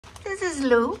This is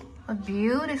Lou, a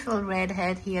beautiful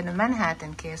redhead here in the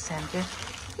Manhattan Care Center.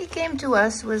 He came to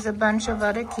us with a bunch of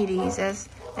other kitties as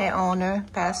their owner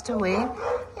passed away.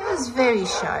 He was very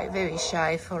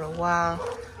shy for a while.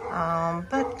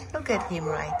 But look at him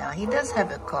right now. He does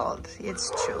have a cold,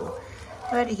 it's true.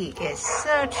 But he is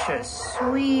such a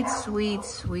sweet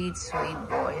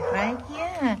boy, right?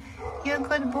 Yeah, you're a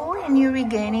good boy and you're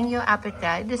regaining your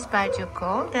appetite despite your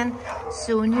cold, and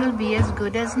soon you'll be as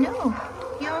good as new.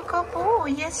 You're a good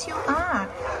boy, yes you are.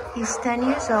 He's 10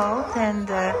 years old and,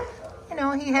 you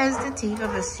know, he has the teeth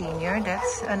of a senior.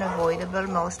 That's unavoidable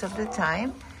most of the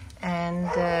time. And,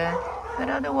 but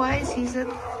otherwise he's a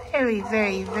very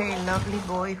lovely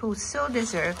boy who so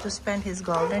deserved to spend his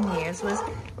golden years with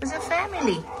a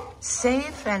family,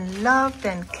 safe and loved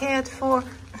and cared for.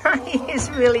 He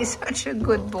is really such a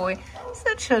good boy,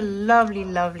 such a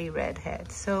lovely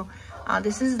redhead. So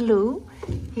this is Lou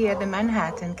here at the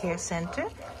Manhattan Care Center,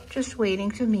 just waiting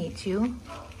to meet you,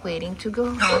 waiting to go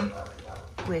home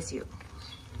with you.